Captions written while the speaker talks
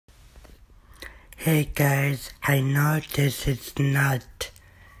Hey guys, I know this is not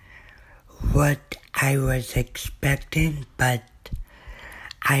what I was expecting, but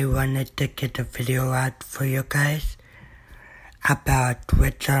I wanted to get a video out for you guys about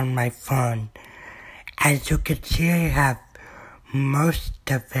what's on my phone. As you can see, I have most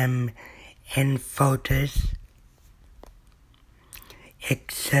of them in photos,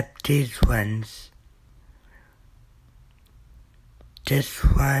 except these ones. This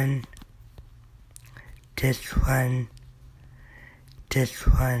one,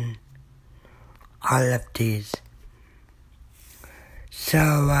 all of these. So,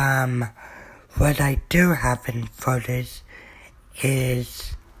 what I do have in photos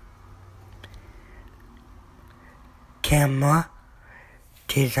is camera.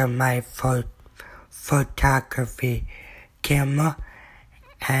 These are my photography camera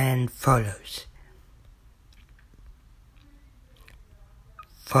and photos.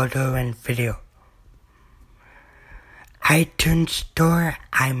 Photo and video. iTunes Store,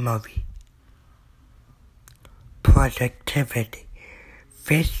 iMovie. Productivity.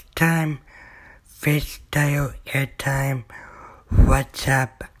 FaceTime, FaceTime, Airtime,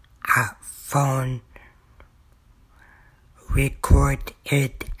 WhatsApp, phone, record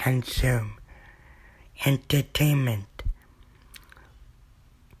it and Zoom. Entertainment.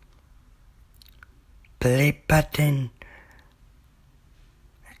 Play button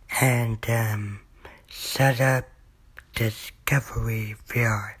and set up Discovery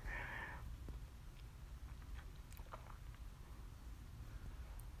VR.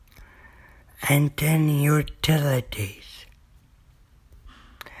 And then utilities.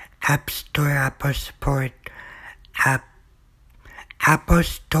 App Store, Apple Support, Apple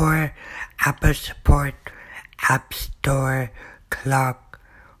Store, Apple Support, App Store, Clock,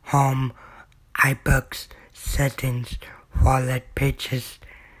 Home, iBooks, Settings, Wallet, Pages,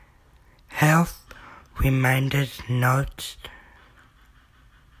 Health, Reminders, Notes,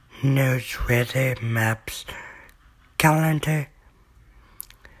 News, Weather, Maps, Calendar.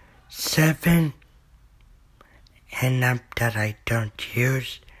 7, an app that I don't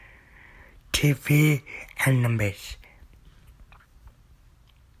use, TV, and numbers.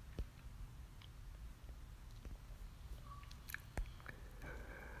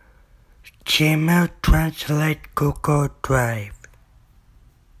 Gmail, Translate, Google Drive.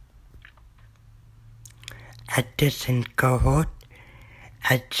 Addition, Cohort,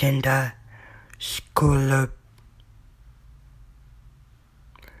 Agenda, School Loop,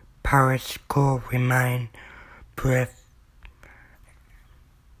 Power School, Remind, Brief,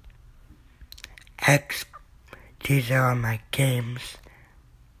 X. These are all my games.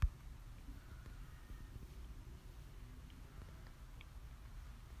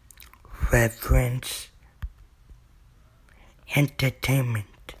 Reference, Entertainment,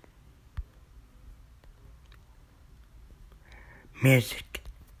 Music,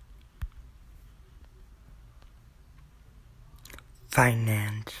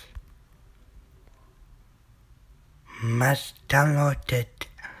 Finance. Must download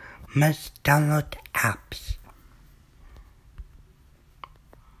apps.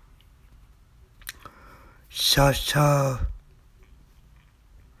 Social.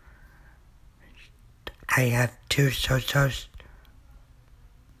 I have 2 socials.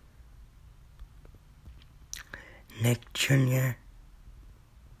 Nick Jr.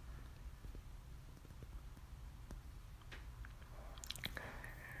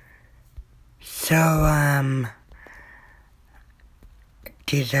 So,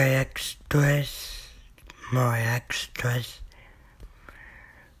 these are extras, more extras.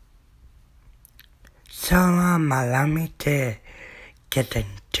 So, allow me to get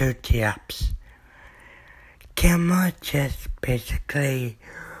into the apps. Camera, just basically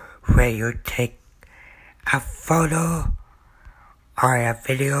where you take a photo or a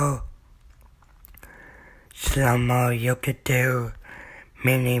video. Slow-mo, you could do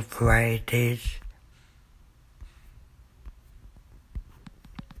many varieties.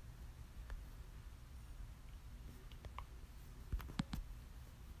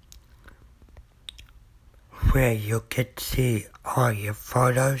 Where you could see all your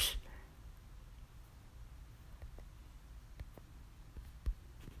photos.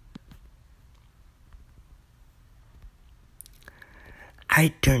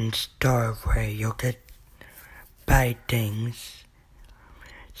 iTunes Store, where you could buy things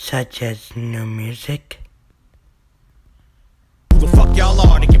such as new music. Who the fuck y'all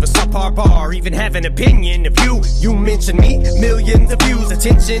are to give a subpar bar, even have an opinion of you? You mention me, millions of views,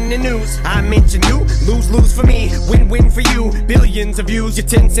 attention and news. I mention you, lose for me, win for you. Billions of views, your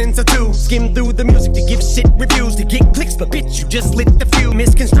 10 cents or 2. Skim through the music to give shit reviews, to get clicks, but bitch, you just lit the few.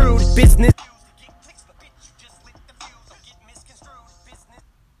 Misconstrued business.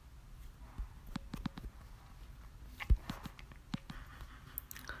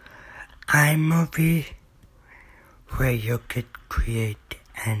 iMovie, where you could create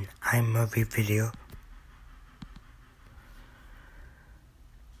an iMovie video.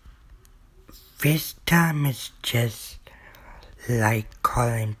 FaceTime is just like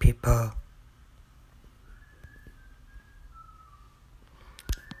calling people.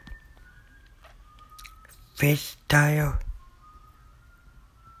 FaceTime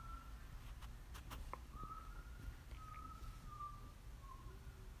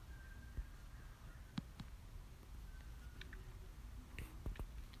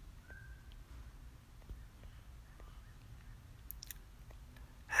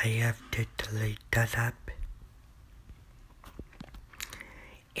I have to delete that app.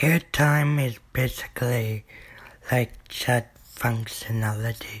 Airtime is basically like chat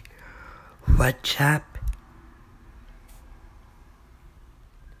functionality. WhatsApp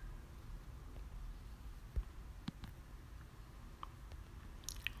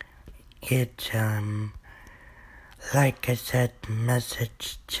it's like I said,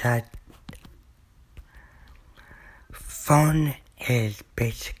 message chat. Phone is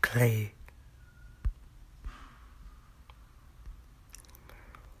basically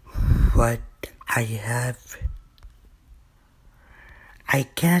what I have. I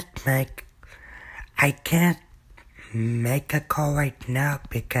can't make a call right now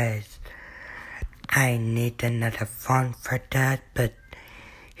because I need another phone for that, but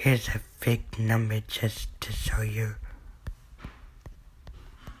here's a fake number just to show you.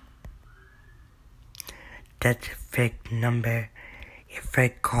 That's a fake number. If I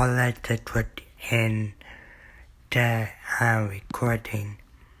call it, it would end the recording.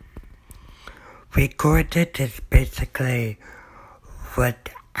 Recorded is basically what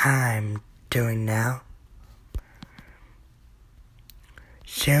I'm doing now.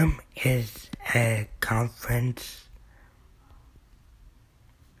 Zoom is a conference,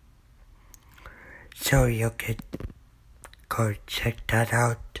 so you could go check that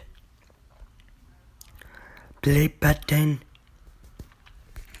out. Play button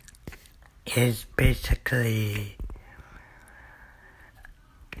is basically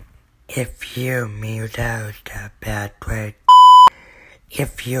if you mute out a bad word.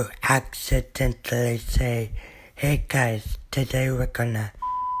 If you accidentally say, hey guys, today we're gonna...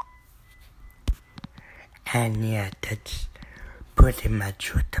 And yeah, that's pretty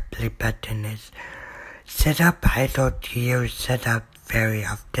much what the play button is. Setup, I don't use setup very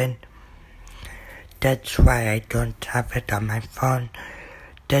often. That's why I don't have it on my phone.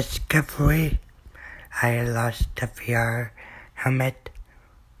 Discovery, I lost the VR helmet.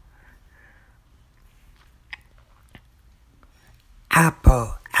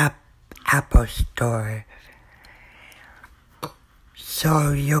 Apple Store.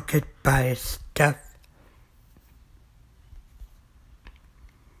 So you could buy stuff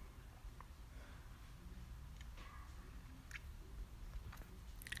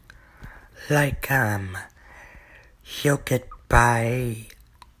like you could buy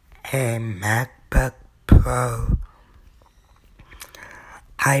a MacBook Pro,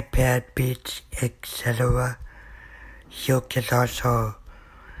 iPad Beats, etc. You could also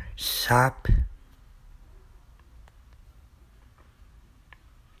shop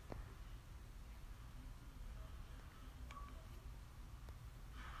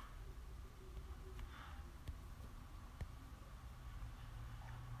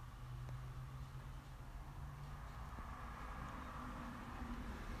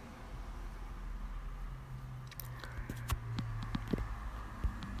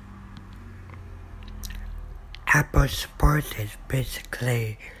Apple support is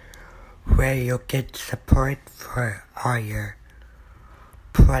basically where you get support for all your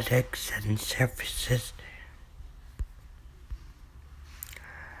products and services.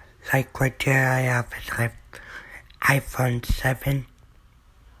 Like right here I have an iPhone 7.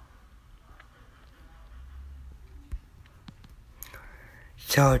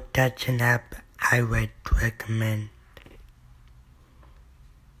 So that's an app I would recommend.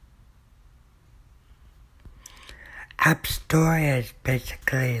 App Store is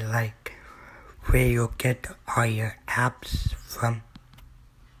basically like where you get all your apps from.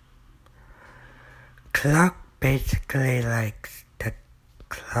 Clock basically like the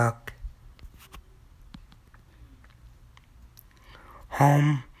clock.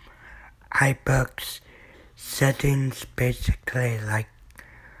 Home, iBooks, settings basically like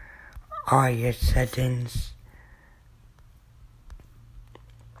all your settings.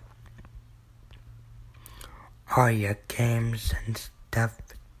 All your games and stuff.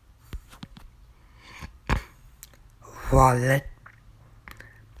 Wallet,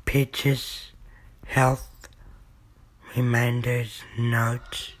 pages, health, reminders,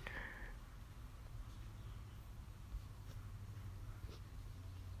 notes,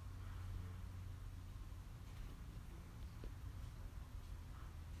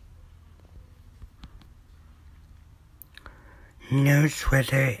 news,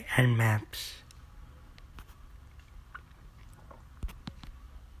 weather, and maps.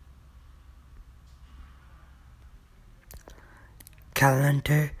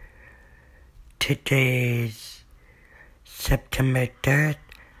 Calendar. Today's September 3rd.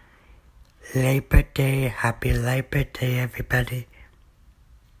 Labor Day. Happy Labor Day, everybody.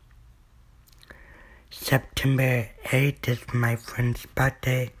 September 8th is my friend's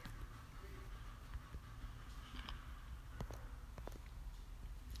birthday.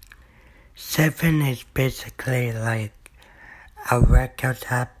 Seven is basically like a workout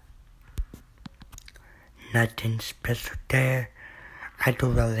app. Nothing special there. I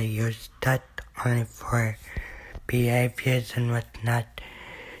don't really use that, only for behaviors and whatnot.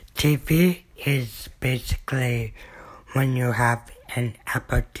 TV is basically when you have an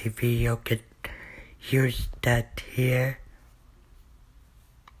Apple TV, you could use that here.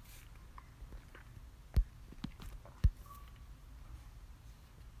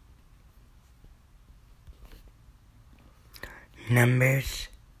 Numbers,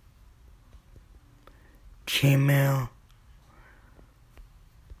 Gmail,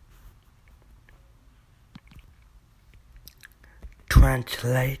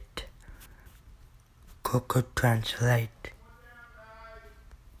 Translate, Google Translate,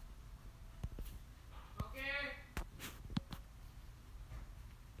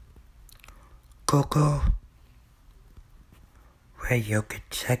 Google, where you could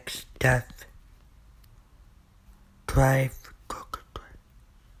check stuff, Drive, Google Drive.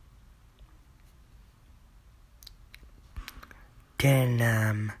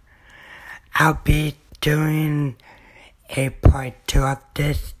 Then I'll be doing a part 2 of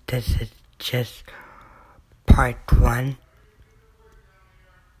this. This is just part 1.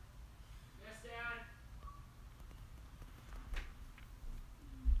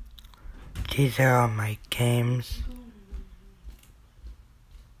 These are all my games.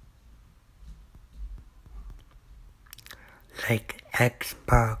 Like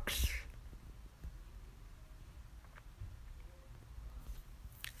Xbox.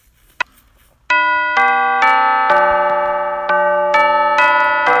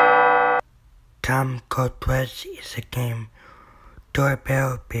 Tom Coldwell is a game.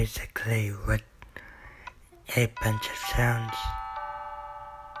 Doorbell, basically, with a bunch of sounds.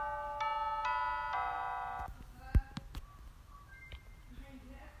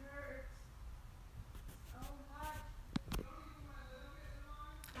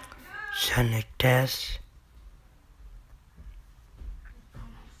 Sonic Dash.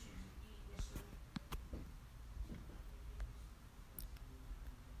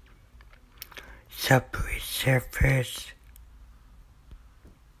 Subway Surfers.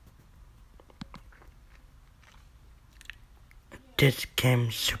 This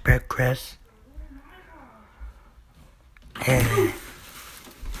game Super Crush.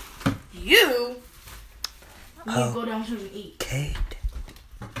 You go downstairs and eat. Okay.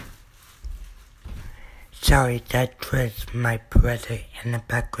 Sorry, that was my brother in the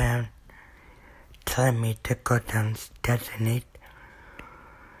background telling me to go downstairs and eat.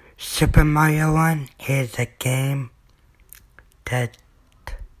 Super Mario 1 is a game that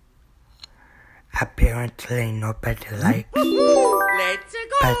apparently nobody likes. Let's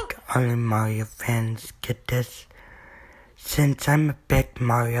go. But only Mario fans get this. Since I'm a big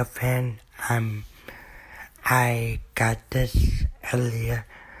Mario fan, I got this earlier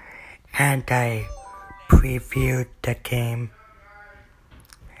and I previewed the game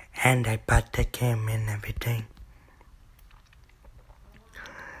and I bought the game and everything.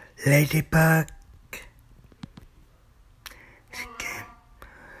 Ladybug.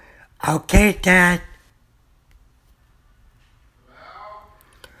 Okay, Dad.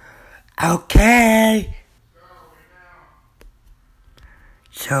 Okay.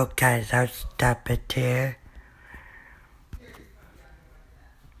 So guys, I'll stop it here.